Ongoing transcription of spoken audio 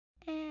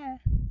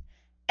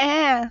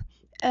Ah,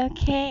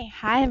 okay.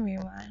 Hi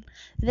everyone.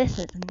 This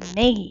is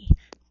Meggie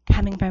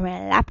coming from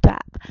my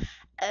laptop.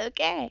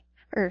 Okay,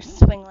 or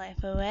swing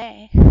life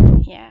away.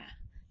 Yeah,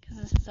 because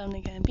this is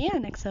only going to be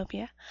on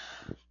Exopia.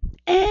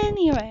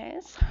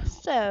 Anyways,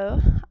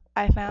 so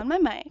I found my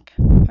mic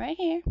right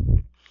here.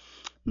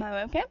 My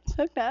webcam's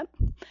hooked up,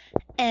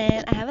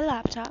 and I have a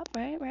laptop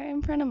right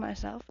in front of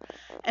myself,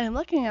 and I'm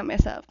looking at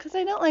myself because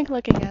I don't like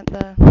looking at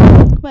the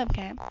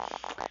webcam.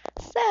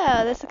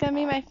 So, this is gonna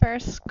be my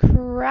first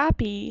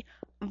crappy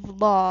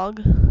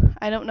vlog.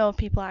 I don't know if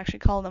people actually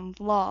call them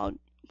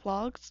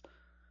vlogs.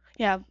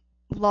 Yeah,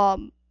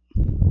 vlog,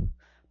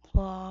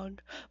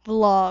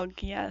 vlog.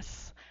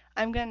 Yes,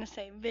 I'm gonna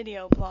say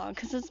video vlog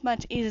because it's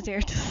much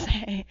easier to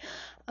say.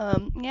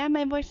 Yeah,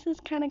 my voice is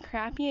kind of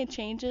crappy. It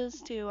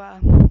changes to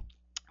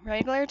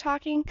regular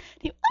talking.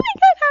 Oh my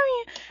God, how are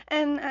you?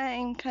 And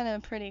I'm kind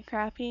of pretty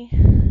crappy.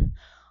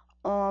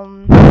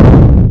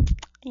 Um,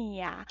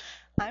 yeah.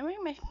 I'm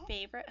wearing my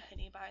favorite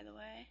hoodie, by the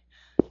way.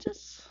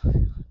 Just to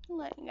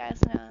let you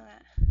guys know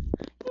that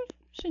you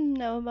should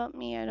know about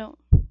me. I don't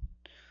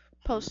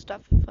post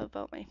stuff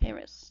about my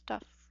favorite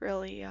stuff,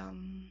 really.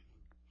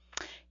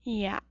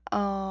 Yeah.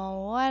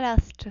 What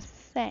else to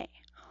say?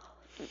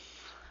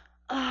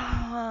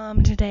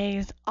 Today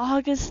is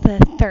August the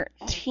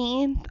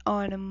 13th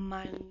on a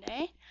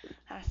Monday.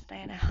 Last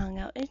night I hung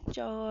out with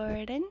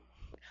Jordan.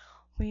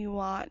 We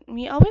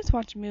always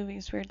watch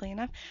movies, weirdly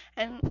enough,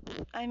 and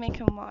I make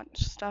him watch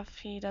stuff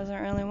he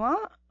doesn't really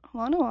want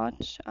to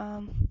watch.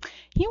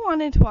 He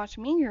wanted to watch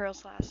Mean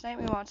Girls last night.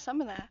 We watched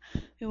some of that.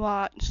 We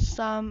watched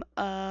some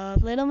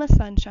of Little Miss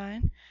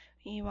Sunshine.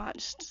 We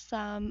watched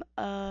some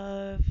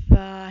of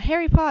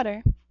Harry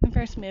Potter, the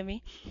first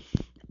movie,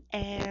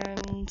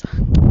 and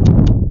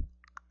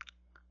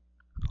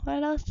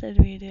what else did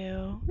we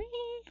do?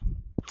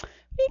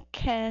 We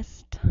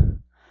kissed.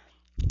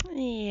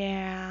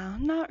 Yeah,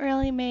 not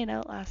really made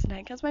out last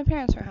night because my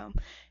parents were home.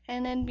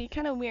 And it'd be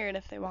kind of weird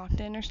if they walked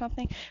in or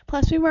something.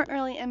 Plus, we weren't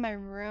really in my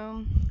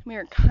room. We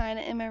were kind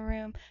of in my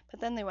room, but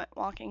then they went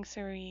walking,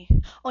 so we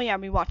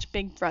watched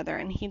Big Brother,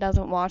 and he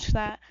doesn't watch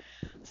that.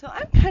 So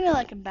I'm kind of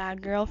like a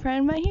bad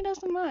girlfriend, but he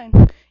doesn't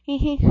mind.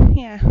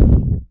 Yeah.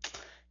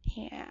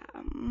 Yeah.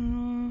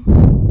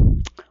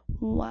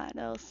 What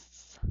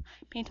else?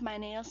 Painted my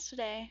nails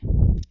today.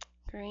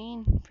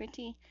 Green,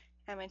 pretty.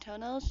 And my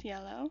toenails,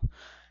 yellow.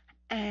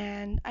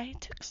 And I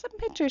took some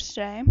pictures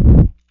today.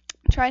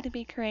 Tried to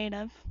be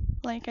creative,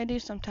 like I do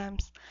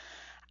sometimes.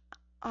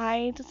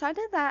 I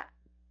decided that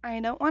I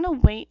don't want to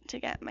wait to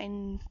get my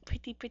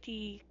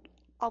pretty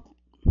up.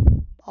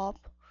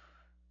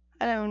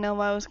 I don't know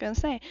what I was gonna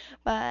say,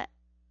 but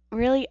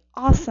really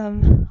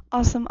awesome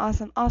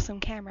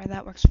camera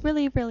that works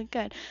really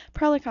good.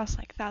 Probably costs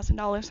like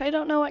 $1,000. I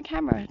don't know what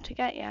camera to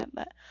get yet,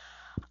 but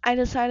I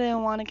decided I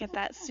want to get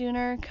that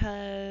sooner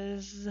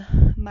because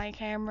my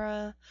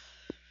camera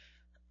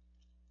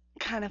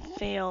kind of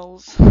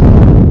fails.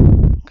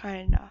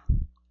 Kinda.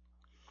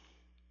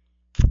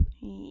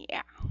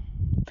 Yeah.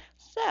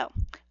 So,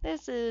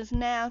 this is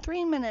now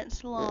 3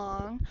 minutes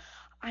long.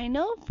 I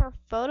know for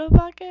Photo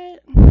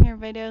Bucket, your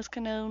videos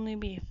can only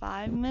be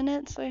 5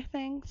 minutes, I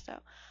think. So,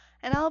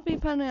 and I'll be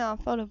putting it on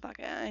Photo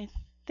Bucket, I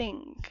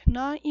think.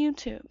 Not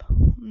YouTube.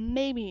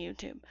 Maybe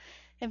YouTube.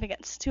 If it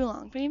gets too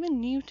long. But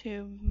even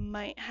YouTube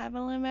might have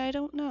a limit, I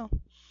don't know.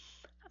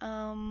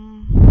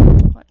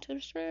 What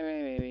tips?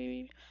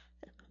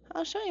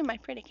 I'll show you my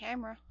pretty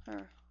camera.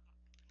 Or,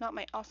 not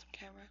my awesome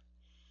camera.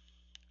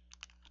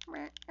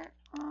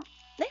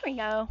 There we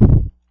go.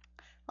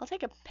 I'll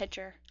take a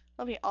picture.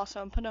 That'll be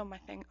awesome. Put it on my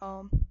thing.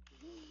 What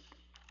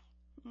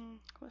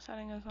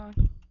setting is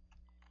on?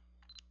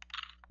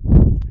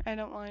 I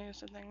don't want to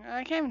use the thing.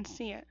 I can't even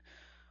see it.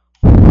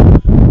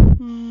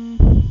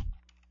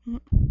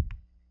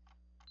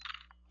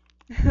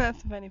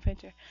 That's a funny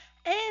picture.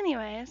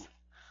 Anyways,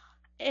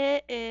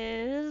 it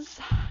is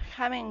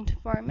coming to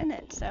 4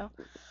 minutes, so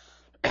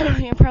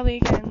you're probably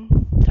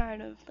getting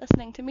tired of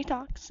listening to me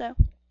talk. So,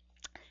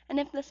 and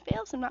if this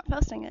fails, I'm not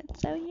posting it.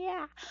 So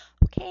yeah.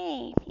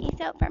 Okay. Peace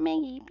out for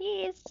Meggie.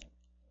 Peace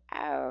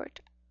out.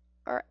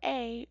 Or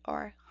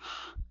or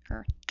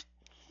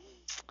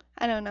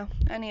I don't know.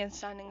 I need a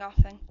signing off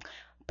thing.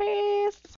 Peace.